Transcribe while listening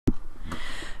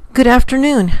Good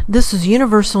afternoon. This is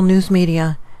Universal News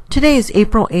Media. Today is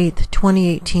April 8th,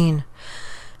 2018.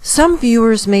 Some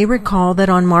viewers may recall that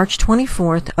on March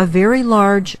 24th, a very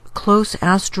large, close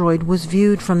asteroid was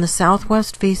viewed from the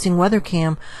southwest-facing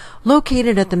weathercam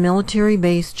located at the military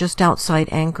base just outside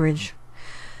Anchorage.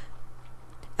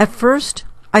 At first,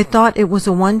 I thought it was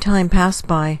a one-time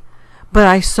pass-by, but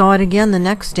I saw it again the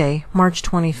next day, March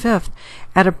 25th,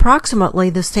 at approximately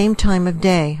the same time of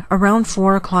day, around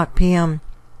 4:00 p.m.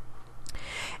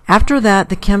 After that,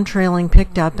 the chemtrailing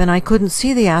picked up, and I couldn't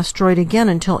see the asteroid again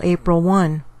until April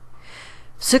 1.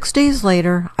 6 days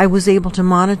later, I was able to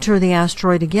monitor the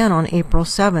asteroid again on April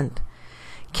 7th.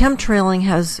 Chemtrailing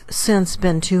has since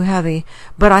been too heavy,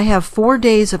 but I have 4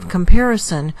 days of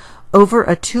comparison over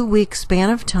a 2-week span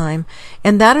of time,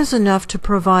 and that is enough to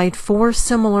provide 4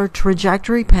 similar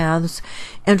trajectory paths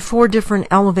and 4 different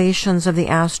elevations of the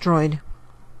asteroid.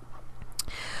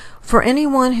 For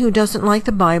anyone who doesn't like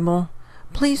the Bible,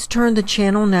 please turn the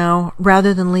channel now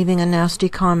rather than leaving a nasty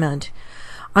comment.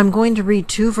 I'm going to read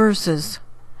 2 verses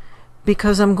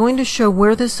because I'm going to show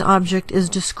where this object is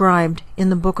described in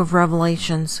the book of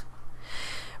Revelations.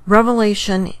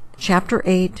 Revelation chapter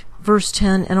 8, verse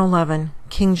 10 and 11,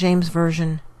 King James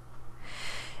Version.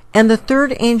 And the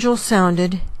third angel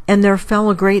sounded, and there fell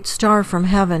a great star from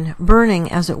heaven, burning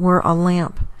as it were a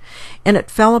lamp. And it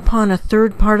fell upon a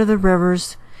third part of the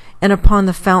rivers, and upon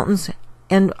the fountains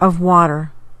and of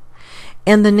water.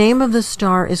 And the name of the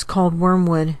star is called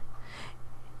Wormwood.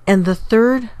 And the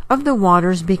third of the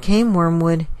waters became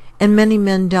wormwood, and many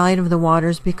men died of the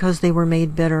waters because they were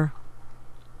made bitter.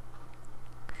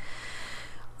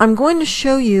 I'm going to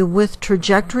show you with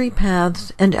trajectory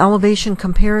paths and elevation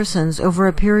comparisons over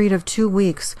a period of 2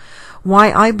 weeks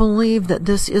why I believe that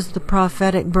this is the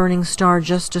prophetic burning star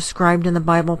just described in the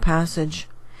Bible passage.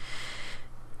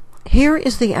 Here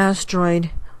is the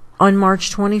asteroid on March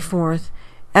 24th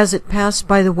as it passed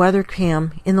by the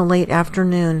weathercam in the late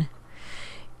afternoon.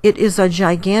 It is a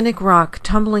gigantic rock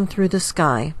tumbling through the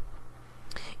sky.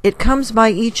 It comes by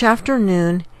each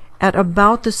afternoon at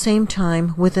about the same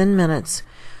time within minutes,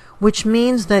 which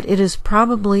means that it is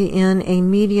probably in a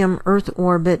medium Earth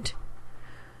orbit,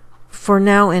 for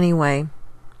now anyway.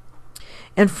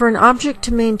 And for an object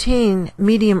to maintain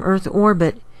medium Earth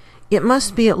orbit, it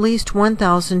must be at least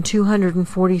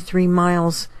 1,243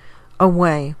 miles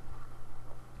away.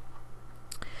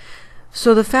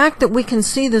 So the fact that we can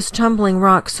see this tumbling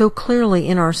rock so clearly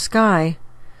in our sky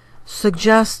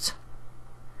suggests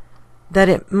that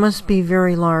it must be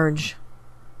very large.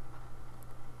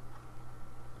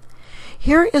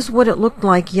 Here is what it looked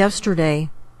like yesterday,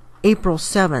 April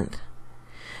 7th.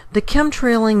 The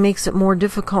chemtrailing makes it more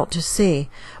difficult to see,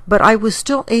 but I was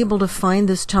still able to find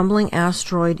this tumbling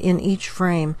asteroid in each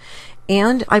frame,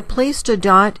 and I placed a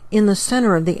dot in the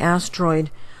center of the asteroid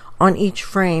on each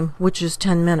frame, which is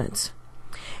 10 minutes.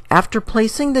 After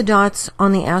placing the dots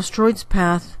on the asteroid's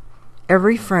path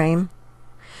every frame,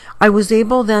 I was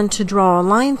able then to draw a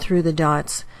line through the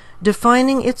dots,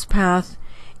 defining its path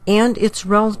and its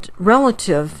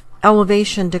relative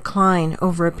elevation decline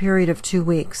over a period of 2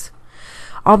 weeks.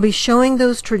 I'll be showing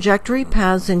those trajectory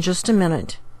paths in just a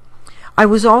minute. I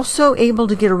was also able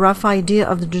to get a rough idea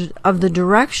of the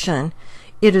direction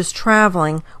it is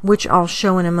traveling, which I'll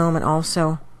show in a moment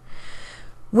also.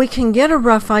 We can get a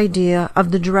rough idea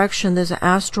of the direction this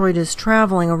asteroid is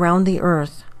traveling around the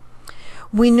Earth.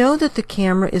 We know that the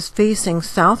camera is facing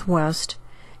southwest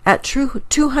at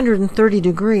 230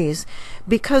 degrees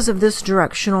because of this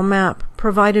directional map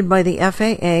provided by the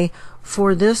FAA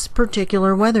for this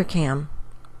particular weathercam.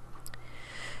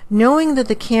 Knowing that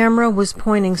the camera was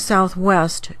pointing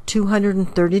southwest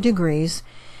 230 degrees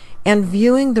and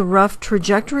viewing the rough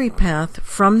trajectory path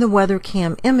from the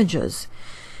weathercam images,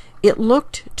 it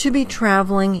looked to be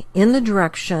traveling in the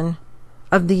direction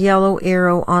of the yellow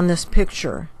arrow on this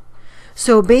picture.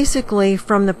 So basically,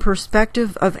 from the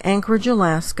perspective of Anchorage,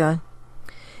 Alaska,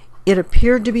 it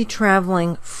appeared to be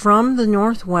traveling from the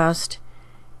northwest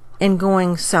and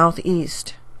going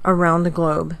southeast around the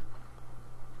globe.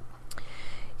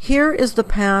 Here is the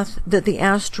path that the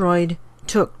asteroid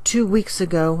took 2 weeks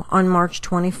ago on March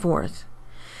 24th.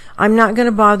 I'm not going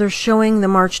to bother showing the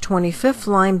March 25th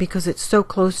line because it's so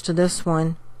close to this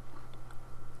one.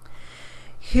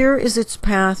 Here is its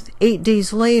path 8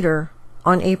 days later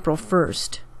on April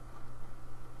 1st.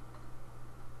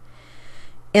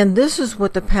 And this is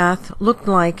what the path looked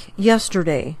like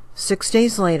yesterday, 6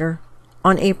 days later,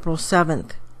 on April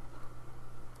 7th.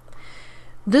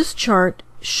 This chart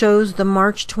shows the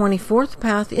March 24th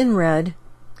path in red,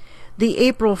 the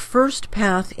April 1st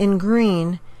path in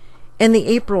green, and the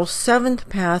April 7th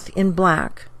path in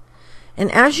black.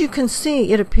 And as you can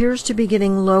see, it appears to be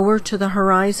getting lower to the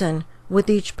horizon with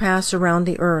each pass around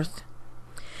the Earth.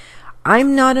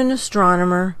 I'm not an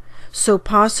astronomer, so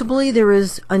possibly there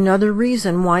is another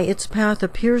reason why its path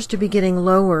appears to be getting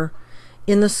lower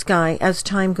in the sky as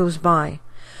time goes by.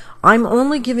 I'm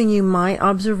only giving you my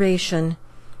observation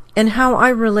and how I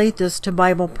relate this to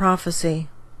Bible prophecy.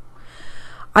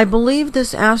 I believe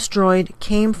this asteroid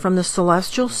came from the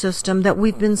celestial system that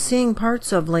we've been seeing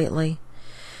parts of lately.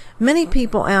 Many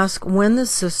people ask when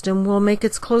this system will make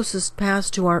its closest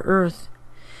pass to our Earth.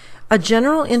 A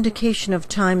general indication of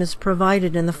time is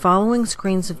provided in the following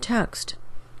screens of text.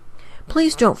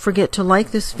 Please don't forget to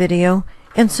like this video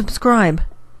and subscribe.